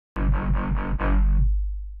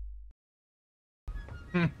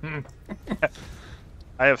I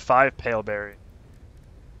have 5 pale berry.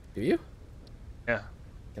 Do you? Yeah.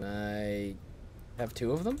 Can I have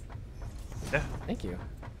 2 of them? Yeah. Thank you.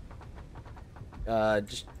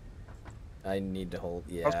 Just I need to hold.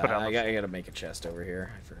 Yeah, Let's put it on I the gotta make a chest over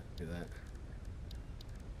here. I forgot to do that.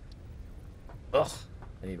 Ugh.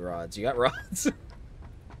 I need rods. You got rods?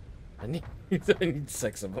 I need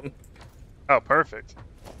 6 of them. Oh, perfect.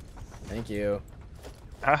 Thank you.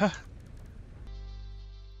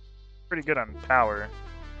 Pretty good on power.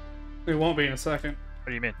 We won't be in a second. What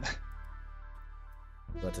do you mean?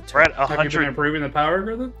 What's We're at Have you been 100. improving the power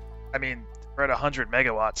grid? I mean, we're at 100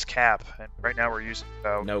 megawatts cap, and right now we're using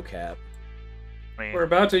about No cap. 20. We're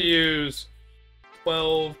about to use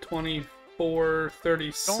 12, 24,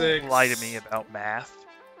 36. Don't lie to me about math.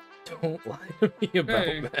 Don't lie to me about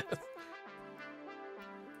Hey. math.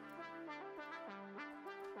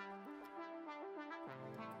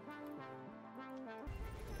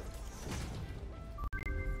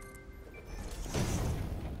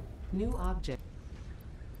 New object.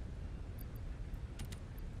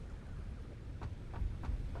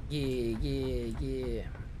 Yeah, yeah, yeah.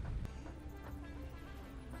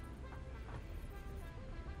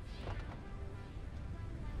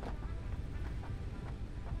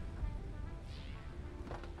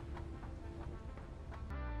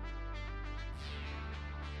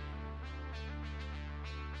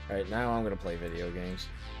 Alright, now I'm gonna play video games.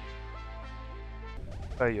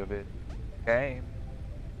 Play you a bit. Game.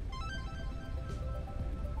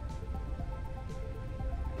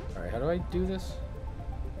 Alright, how do I do this?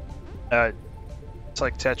 It's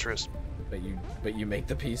like Tetris. But you make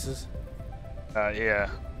the pieces? Yeah.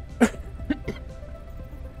 And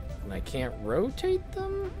I can't rotate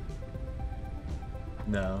them?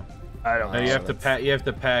 No. I don't No, know. you have to that's- pack. You have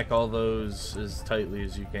to pack all those as tightly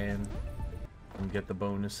as you can, and get the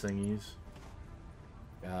bonus thingies.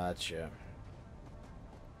 Gotcha.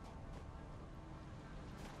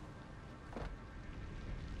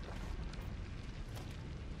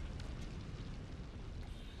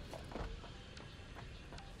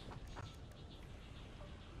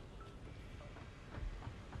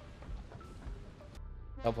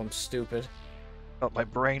 Help, I'm stupid. Oh, my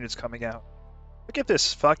brain is coming out. Look at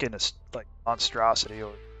this fucking like monstrosity.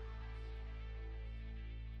 Or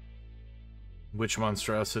Which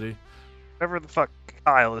monstrosity? whatever the fuck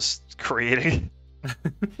Kyle is creating.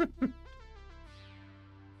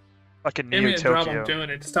 Fucking Give Neo me a job, Tokyo. I'm doing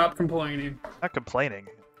it. Stop complaining. Not complaining.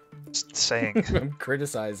 Just saying. I'm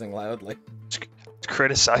criticizing loudly.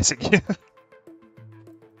 Criticizing you.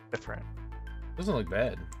 Different. Doesn't look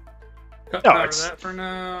bad. Cut No, out of it's- that for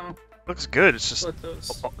now. Looks good. It's just Let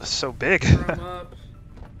those it's so big. firm up.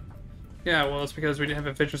 Yeah, well, it's because we didn't have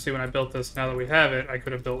efficiency when I built this. Now that we have it, I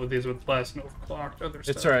could have built with these with less and overclocked other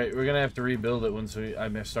stuff. It's alright. We're gonna have to rebuild it once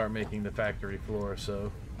I start making the factory floor.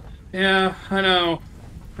 So Yeah, I know.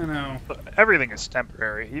 I know. Everything is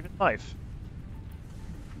temporary, even life.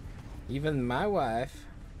 Even my wife.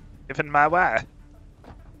 Even my wife.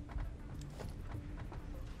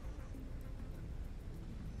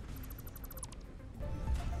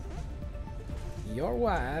 Your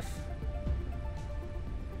wife.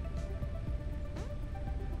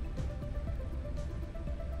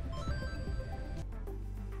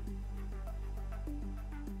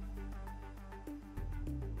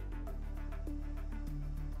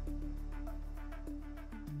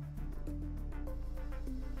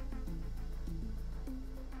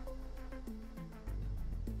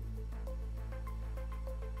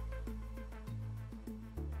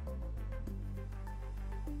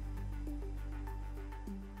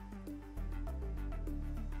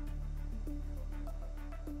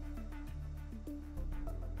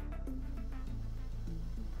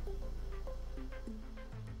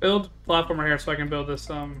 Build platform right here so I can build this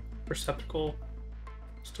receptacle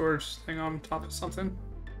storage thing on top of something.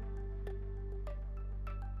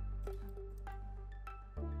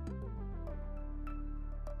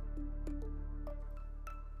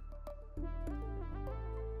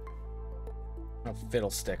 Oh,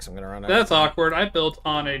 fiddlesticks, I'm gonna run out. That's awkward. I built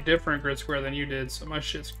on a different grid square than you did, so my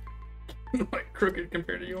shit's like crooked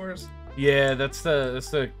compared to yours. yeah, that's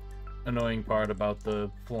the annoying part about the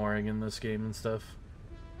flooring in this game and stuff.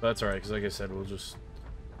 But that's alright, because like I said, we'll just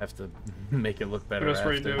have to make it look better We'll just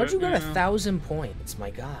after. redo How'd you get Yeah. 1,000 points? My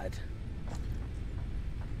god.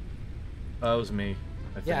 That was me.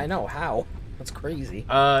 Yeah, I think. know. How? That's crazy.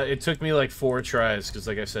 It took me like 4 tries, because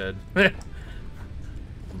like I said, I'm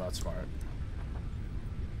not smart.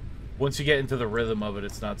 Once you get into the rhythm of it,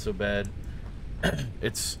 it's not so bad.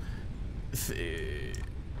 It's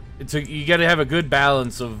you got to have a good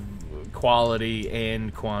balance of quality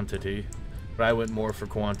and quantity. But I went more for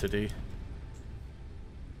quantity.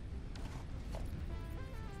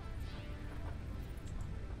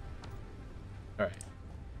 Alright.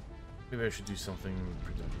 Maybe I should do something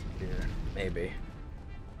productive here. Maybe.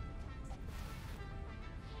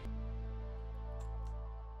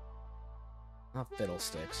 Oh,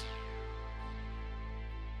 fiddlesticks.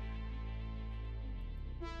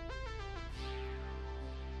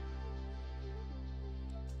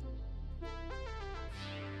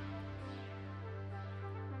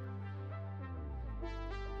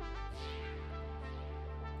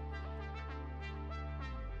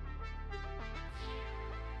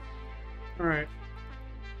 Alright.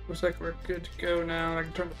 Looks like we're good to go now. I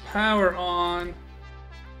can turn the power on.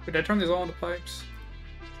 Did I turn these all into pipes?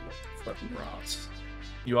 Fucking rods.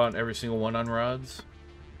 You want every single one on rods?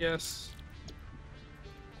 Yes.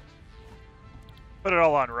 Put it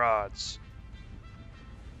all on rods.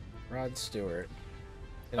 Rod Stewart.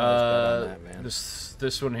 You can always bet on that, man.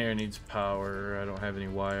 This one here needs power. I don't have any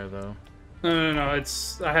wire though. No.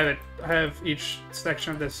 It's I have each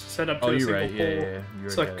section of this set up to a you're single right. pole. Yeah. You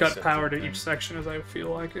So I already had it cut set power to thing. each section as I feel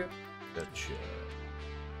like it. Gotcha.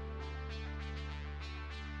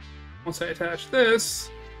 Once I attach this,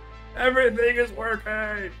 everything is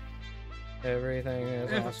working. Everything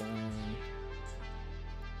is Yeah. awesome.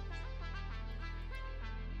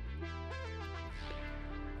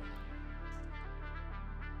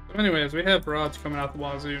 So anyways, we have rods coming out the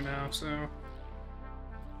wazoo now, so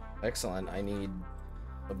Excellent. I need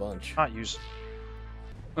a bunch. Not use.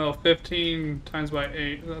 well, 15 times by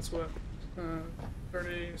 8, that's what?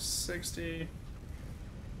 30, 60,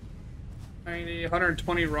 90,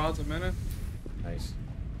 120 rods a minute. Nice.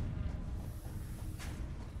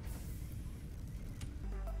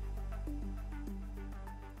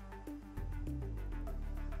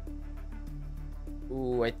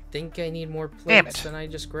 Ooh, I think I need more Damn plates it. than I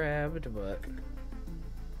just grabbed, but...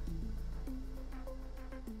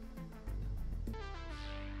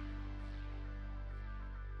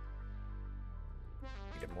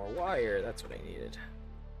 Needed more wire, that's what I needed.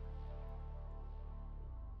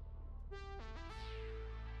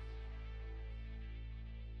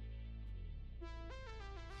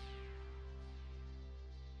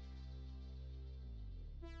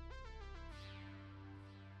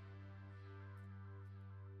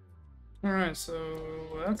 Alright, so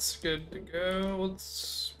that's good to go.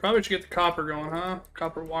 Let's probably should get the copper going, huh?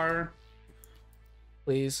 Copper wire.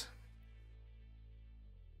 Please.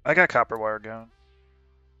 I got copper wire going.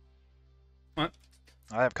 What?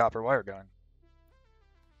 I have copper wire going.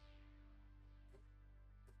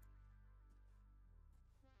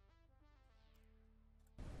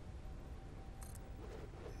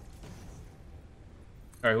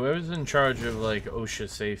 Alright, whoever's in charge of like OSHA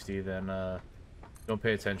safety, then don't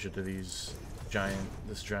pay attention to this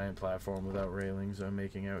giant platform without railings I'm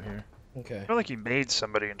making out here. Okay. I feel like you made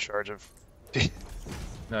somebody in charge of.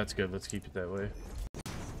 That's good. Let's keep it that way.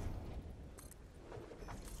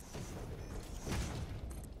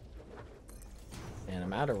 And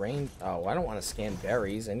I'm out of range. Oh, I don't want to scan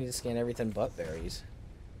berries. I need to scan everything but berries.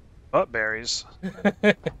 Butt berries.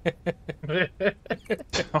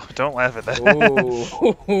 Don't laugh at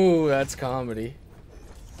that. Ooh, that's comedy.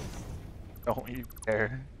 Don't you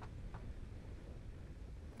care.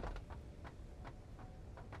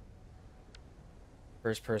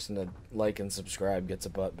 First person to like and subscribe gets a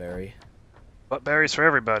butt berry. Butt berries for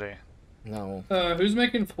everybody. No. Who's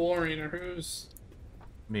making fluorine or who's...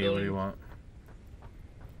 Me, what do you want?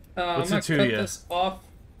 I'm What's gonna it to cut ya? this off.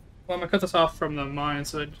 Well, I'm gonna cut this off from the mine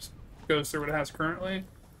so it just goes through what it has currently.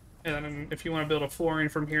 And then if you want to build a fluorine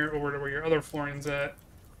from here over to where your other fluorine's at,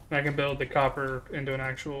 then I can build the copper into an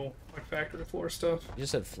actual like factory floor stuff. You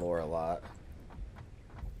said floor a lot.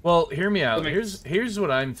 Well, hear me out. That makes- Here's what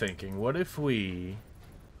I'm thinking. What if we...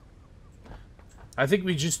 I think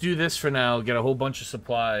we just do this for now, get a whole bunch of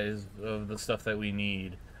supplies of the stuff that we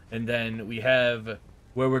need, and then we have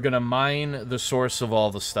where we're gonna mine the source of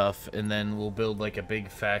all the stuff, and then we'll build like a big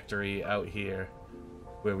factory out here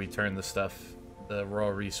where we turn the stuff, the raw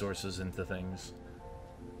resources into things.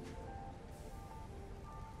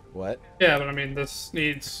 What? Yeah, but I mean this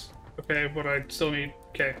needs... Okay, but I still need...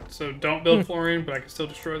 Okay, so don't build fluorine, but I can still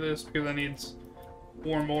destroy this because that needs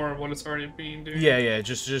more of what it's already being doing. Yeah,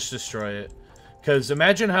 just destroy it. Because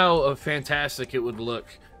imagine how fantastic it would look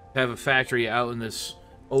to have a factory out in this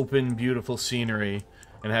open, beautiful scenery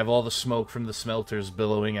and have all the smoke from the smelters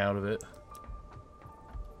billowing out of it.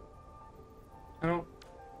 I don't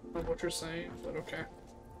know what you're saying, but okay.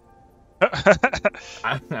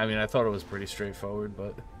 I mean, I thought it was pretty straightforward,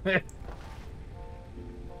 but...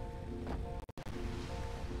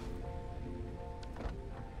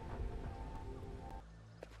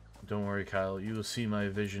 Don't worry, Kyle. You will see my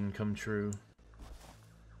vision come true.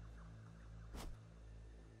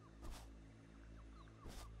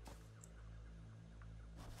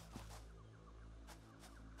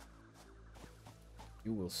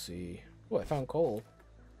 You will see. Oh, I found coal.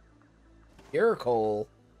 Pure coal.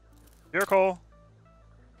 Pure coal.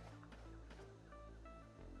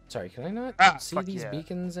 Sorry, can I not see fuck these yeah.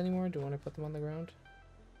 beacons anymore? Do I want to put them on the ground?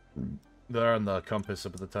 They're on the compass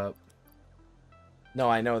up at the top. No,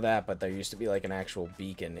 I know that, but there used to be like an actual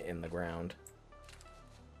beacon in the ground.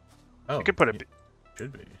 Oh, You could put a.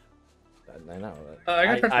 should be. I know. I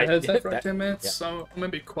gotta turn my headset for that- 10 minutes, yeah. so I'm gonna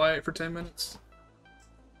be quiet for 10 minutes.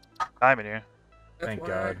 Time in here. Thank FYI.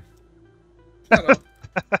 God. Shut up.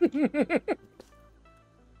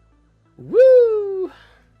 Woo!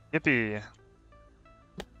 Yippee.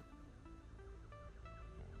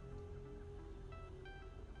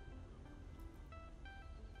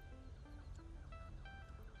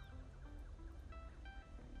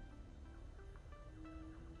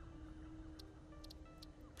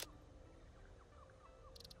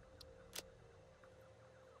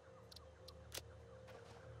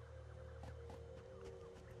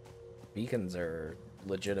 Beacons are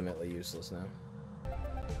legitimately useless now.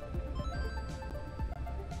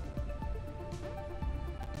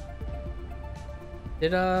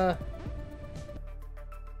 Did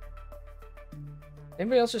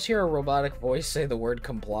anybody else just hear a robotic voice say the word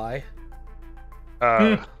comply?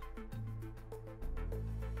 Might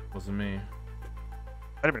Wasn't me.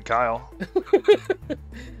 have been Kyle.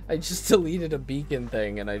 I just deleted a beacon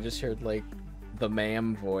thing and I just heard like the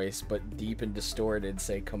ma'am voice, but deep and distorted,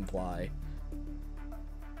 say comply.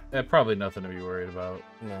 Yeah, probably nothing to be worried about.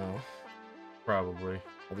 No. Probably.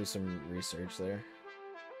 I'll do some research there.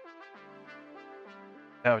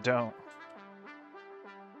 No, don't.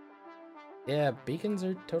 Yeah, beacons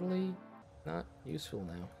are totally not useful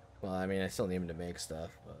now. Well, I mean, I still need them to make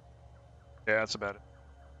stuff, but Yeah, that's about it.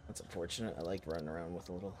 that's unfortunate. I like running around with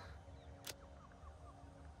a little.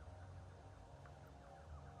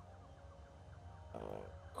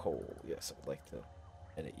 Coal. Yes, I would like to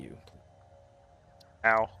edit you.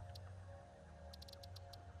 Ow.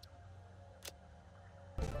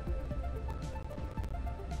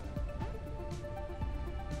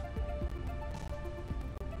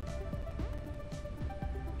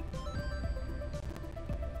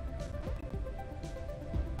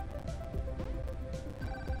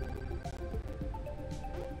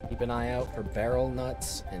 Keep an eye out for barrel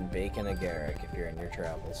nuts and bacon agaric if you're in your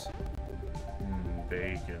travels.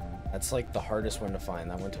 Bacon. That's like the hardest one to find.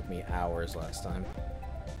 That one took me hours last time.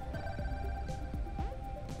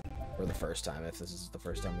 Or the first time, if this is the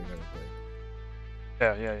first time we've ever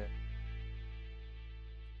played. Yeah.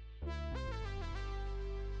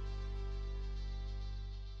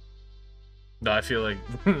 No, I feel like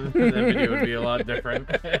that video would be a lot different.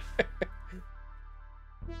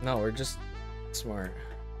 No, we're just smart.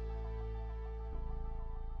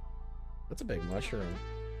 That's a big mushroom.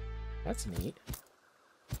 That's neat.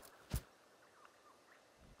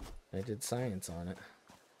 I did science on it.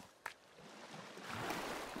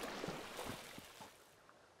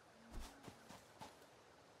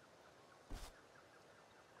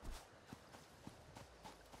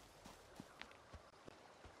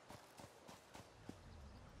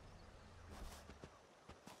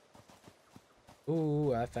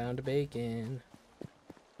 Ooh, I found a bacon.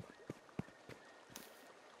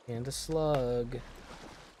 And a slug.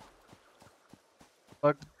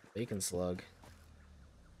 Slug? Bacon slug.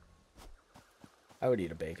 I would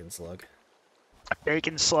eat a bacon slug. A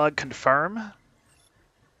bacon slug confirm?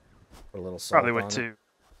 Put a little salt Probably on would it. too.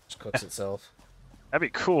 Just cooks itself. That'd be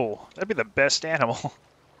cool. That'd be the best animal.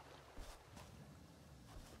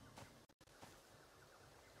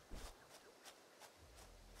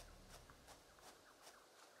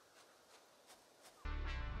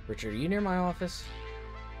 Richard, are you near my office?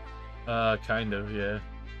 Kind of, yeah.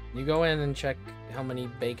 You go in and check how many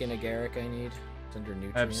bacon agaric I need. It's under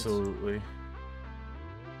nutrients. Absolutely.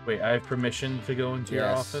 Wait, I have permission to go into your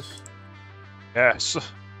Yes. office? Yes.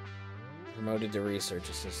 Promoted to research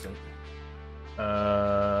assistant.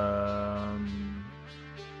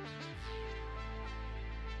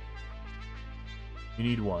 You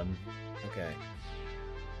need one. Okay.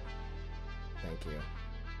 Thank you.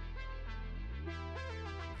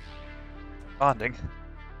 Bonding.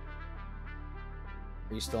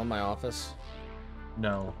 Are you still in my office?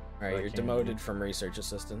 No. Alright, I you're can't demoted be. from research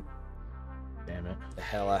assistant. Damn it. The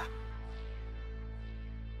hella.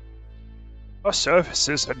 Our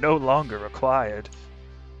services are no longer required.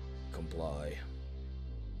 Comply.